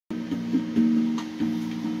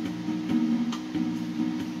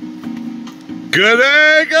Good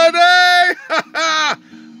day, good day!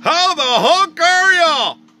 How the hunk are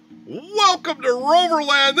ya? Welcome to Rover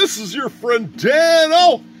Land. This is your friend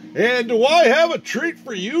Dano, and do I have a treat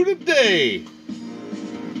for you today?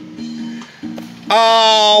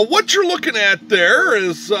 What you're looking at there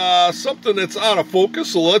is something that's out of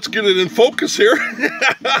focus, so let's get it in focus here.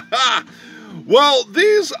 Well,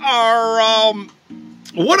 these are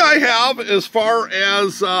what I have as far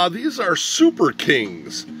as these are Super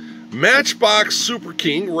Kings. Matchbox Super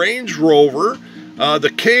King Range Rover, the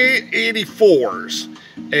K84s,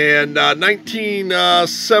 and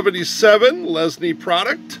 1977 Lesney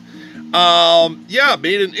product. Yeah,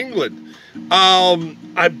 made in England.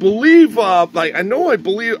 I believe, I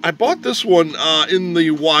bought this one in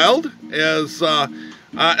the wild as,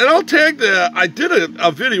 and I'll tag I did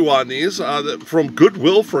a video on these from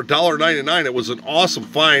Goodwill for $1.99. It was an awesome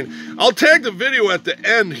find. I'll tag the video at the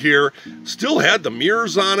end here. Still had the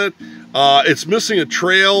mirrors on it. It's missing a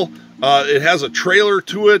trail. It has a trailer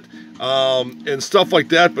to it and stuff like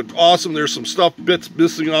that, but awesome. There's some bits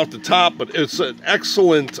missing off the top, but it's an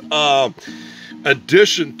excellent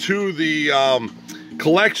addition to the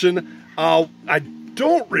collection. I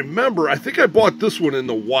don't remember. I think I bought this one in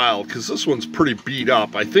the wild because this one's pretty beat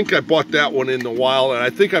up. I think I bought that one in the wild, and I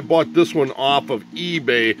think I bought this one off of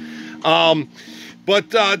eBay. But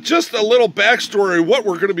just a little backstory, what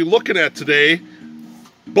we're going to be looking at today.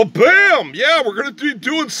 But bam! Yeah, we're going to be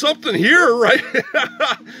doing something here, right?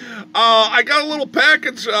 I got a little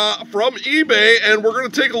package from eBay, and we're going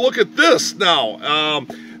to take a look at this now.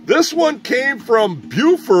 This one came from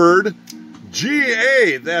Buford,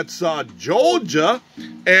 GA, that's Georgia,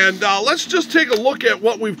 and let's just take a look at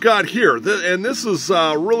what we've got here. And this is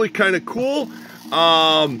really kind of cool.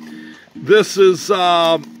 This is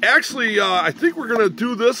actually, I think we're going to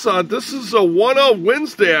do this. This is a one-of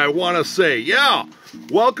Wednesday, I want to say. Yeah,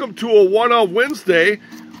 welcome to a one-of Wednesday,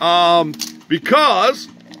 because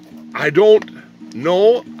I don't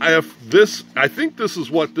know if this, I think this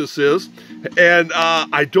is what this is, and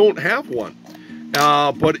I don't have one.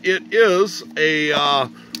 But it is a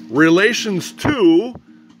relations to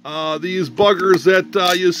these buggers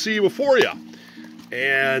that you see before you.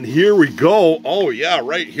 And here we go. Oh yeah,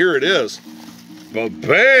 right here it is. But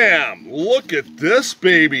bam! Look at this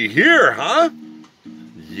baby here, huh?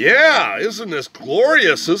 Yeah, isn't this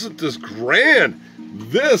glorious? Isn't this grand?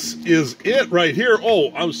 This is it right here.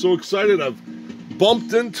 Oh, I'm so excited. I've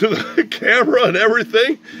bumped into the camera and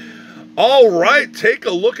everything. All right, take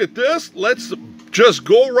a look at this. Let's just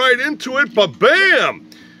go right into it, but bam!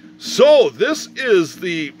 So this is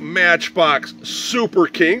the Matchbox Super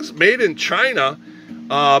Kings, made in China,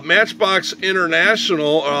 Matchbox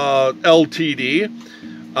International Ltd,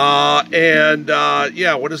 and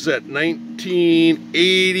yeah, what is that?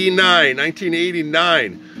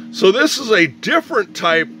 1989. So this is a different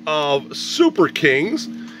type of Super Kings,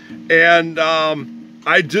 and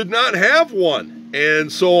I did not have one,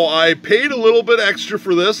 and so I paid a little bit extra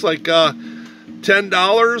for this, like $10,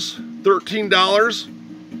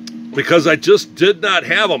 $13, because I just did not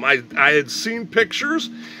have them. I had seen pictures,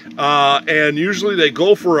 and usually they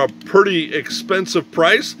go for a pretty expensive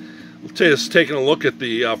price. Just taking a look at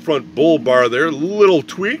the front bull bar there, a little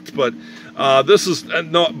tweaked, but this is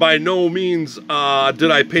by no means did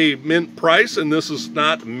I pay mint price, and this is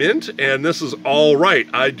not mint, and this is all right.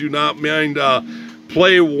 I do not mind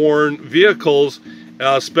play-worn vehicles,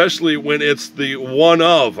 especially when it's the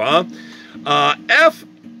one-of, huh?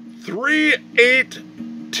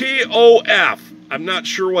 F38TOF. I'm not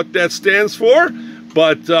sure what that stands for,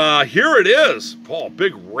 but here it is. Oh,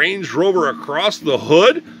 big Range Rover across the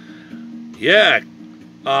hood. Yeah,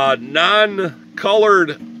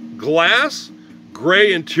 non-colored glass,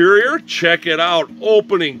 gray interior. Check it out.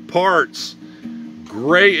 Opening parts,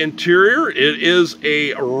 gray interior. It is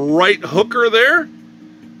a right hooker there.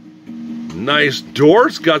 Nice door.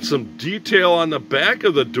 It's got some detail on the back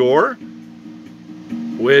of the door.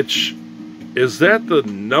 Which, is that the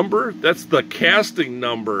number? That's the casting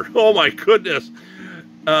number. Oh my goodness.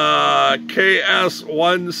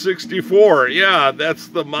 KS164. Yeah, that's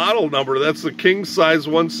the model number. That's the king size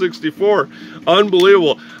 164.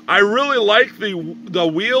 Unbelievable. I really like the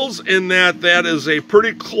wheels in that is a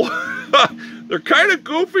pretty close. They're kind of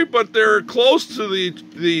goofy, but they're close to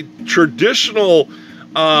the traditional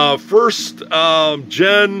first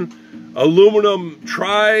gen aluminum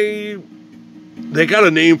they got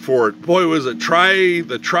a name for it. Boy, was it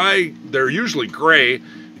they're usually gray,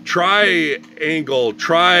 triangle,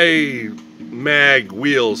 tri-mag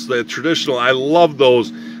wheels, the traditional. I love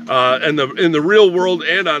those. And in the real world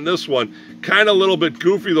and on this one, kind of a little bit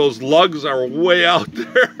goofy. Those lugs are way out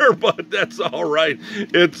there, but that's all right.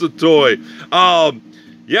 It's a toy.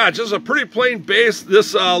 Yeah, just a pretty plain base.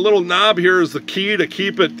 This little knob here is the key to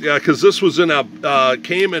keep it, because this was in a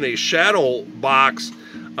came in a shadow box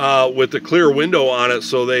with a clear window on it,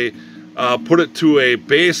 so they put it to a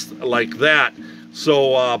base like that.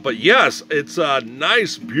 So, but yes, it's a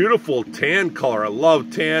nice, beautiful tan color. I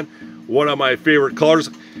love tan, one of my favorite colors.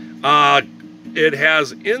 It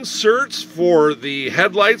has inserts for the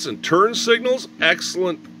headlights and turn signals.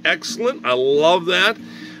 Excellent, excellent. I love that.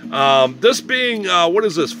 This being, what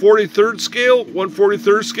is this, 43rd scale,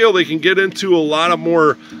 1/43rd scale, they can get into a lot of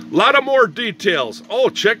more details. Oh,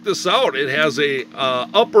 check this out. It has a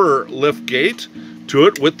upper lift gate to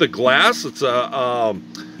it with the glass. It's a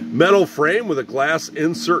metal frame with a glass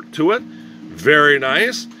insert to it. Very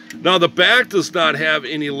nice. Now the back does not have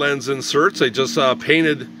any lens inserts. They just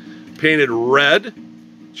painted red.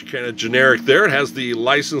 It's kind of generic there. It has the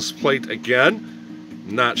license plate again.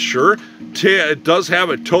 Not sure. It does have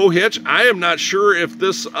a tow hitch. I am not sure if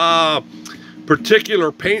this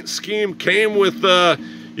particular paint scheme came with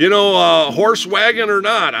you know, a horse wagon or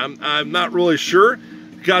not. I'm not really sure.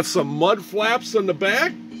 Got some mud flaps in the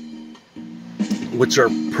back, which are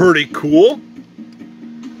pretty cool.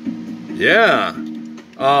 Yeah.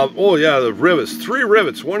 Oh yeah, the rivets. 3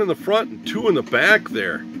 rivets, 1 in the front and 2 in the back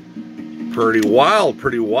there. Pretty wild,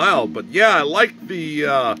 pretty wild. But yeah, I like the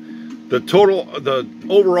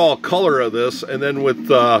overall color of this, and then with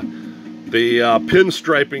the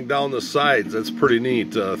pinstriping down the sides. That's pretty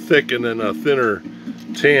neat. Thick and then a thinner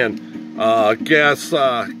tan. Gas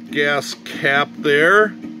cap there.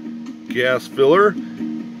 Gas filler.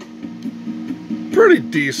 Pretty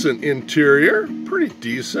decent interior. Pretty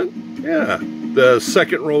decent. Yeah. The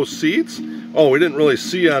second row seats. Oh, we didn't really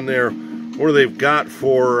see on there what they've got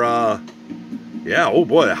for, yeah, oh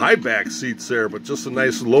boy, the high back seats there, but just a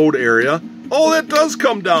nice load area. Oh, that does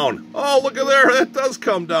come down. Oh, look at there. That does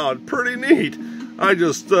come down. Pretty neat. I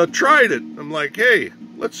just tried it. I'm like, hey,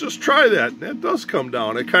 let's just try that. That does come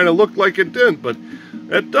down. It kind of looked like it didn't, but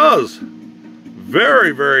it does.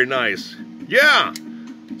 Very, very nice. Yeah.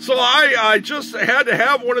 So I just had to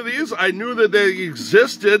have one of these. I knew that they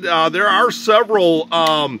existed. There are several,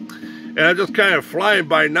 and I'm just kind of flying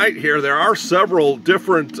by night here. There are several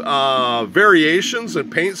different variations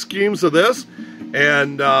and paint schemes of this.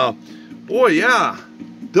 And boy, yeah,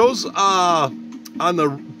 those on the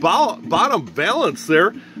bottom valance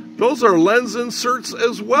there, those are lens inserts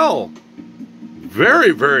as well.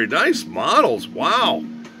 Very, very nice models. Wow.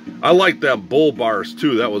 I like them bull bars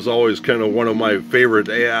too. That was always kind of one of my favorite.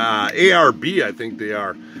 ARB, I think they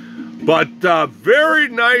are. But very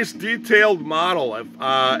nice detailed model,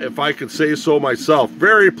 if I could say so myself.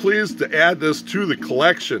 Very pleased to add this to the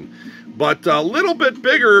collection. But a little bit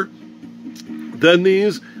bigger than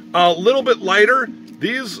these, a little bit lighter.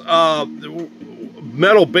 These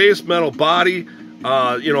metal base, metal body,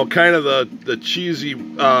 you know, kind of the cheesy,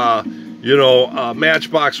 you know,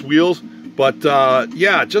 Matchbox wheels. But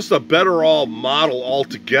yeah, just a better all model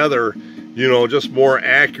altogether, you know, just more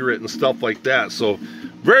accurate and stuff like that. So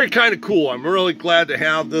very kind of cool. I'm really glad to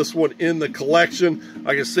have this one in the collection.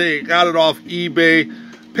 Like I say, got it off eBay.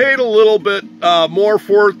 Paid a little bit more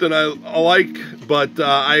for it than I like, but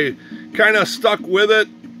I kind of stuck with it.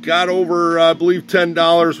 Got over, I believe,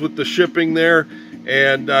 $10 with the shipping there,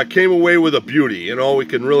 and came away with a beauty. You know, we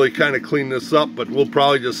can really kind of clean this up, but we'll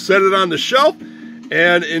probably just set it on the shelf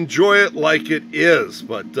and enjoy it like it is.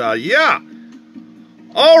 But yeah.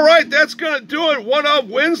 All right, that's going to do it. One of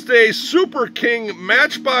Wednesday Super King,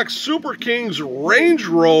 Matchbox Super King's Range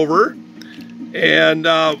Rover. And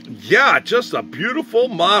yeah, just a beautiful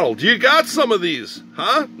model. Do you got some of these?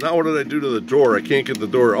 Huh? Now what did I do to the door? I can't get the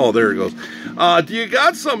door. Oh, there it goes. Do you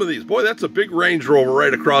got some of these? Boy, that's a big Range Rover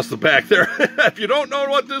right across the back there. If you don't know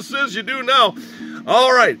what this is, you do now.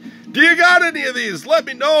 All right. Do you got any of these? Let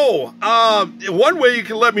me know. One way you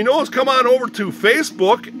can let me know is come on over to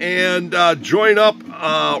Facebook and join up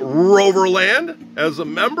Rover Land as a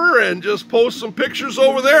member and just post some pictures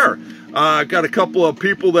over there. I got a couple of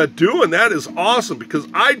people that do, and that is awesome because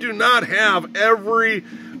I do not have every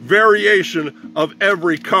variation of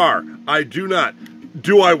every car. I do not.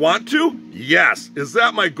 Do I want to? Yes. Is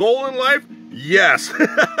that my goal in life? Yes.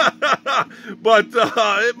 But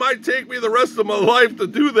it might take me the rest of my life to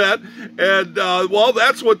do that. And, well,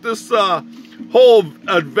 that's what this whole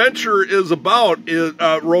adventure is about,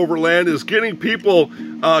 Rover Land, is getting people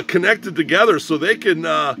connected together so they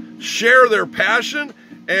can share their passion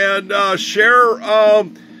and share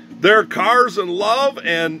their cars and love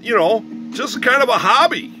and, you know, just kind of a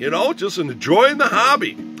hobby, you know, just enjoying the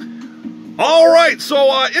hobby. All right, so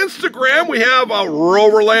Instagram, we have a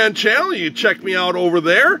Rover Land channel. You can check me out over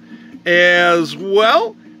there as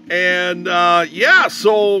well. And yeah,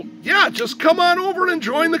 so yeah, just come on over and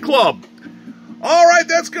join the club. All right,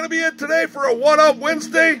 that's going to be it today for a One Up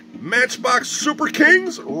Wednesday. Matchbox Super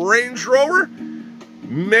Kings Range Rover.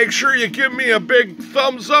 Make sure you give me a big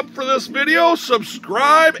thumbs up for this video.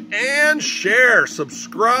 Subscribe and share.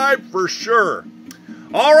 Subscribe for sure.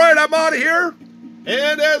 All right, I'm out of here.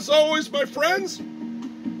 And as always, my friends,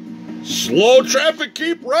 slow traffic,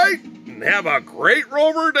 keep right, and have a great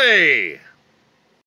Rover day.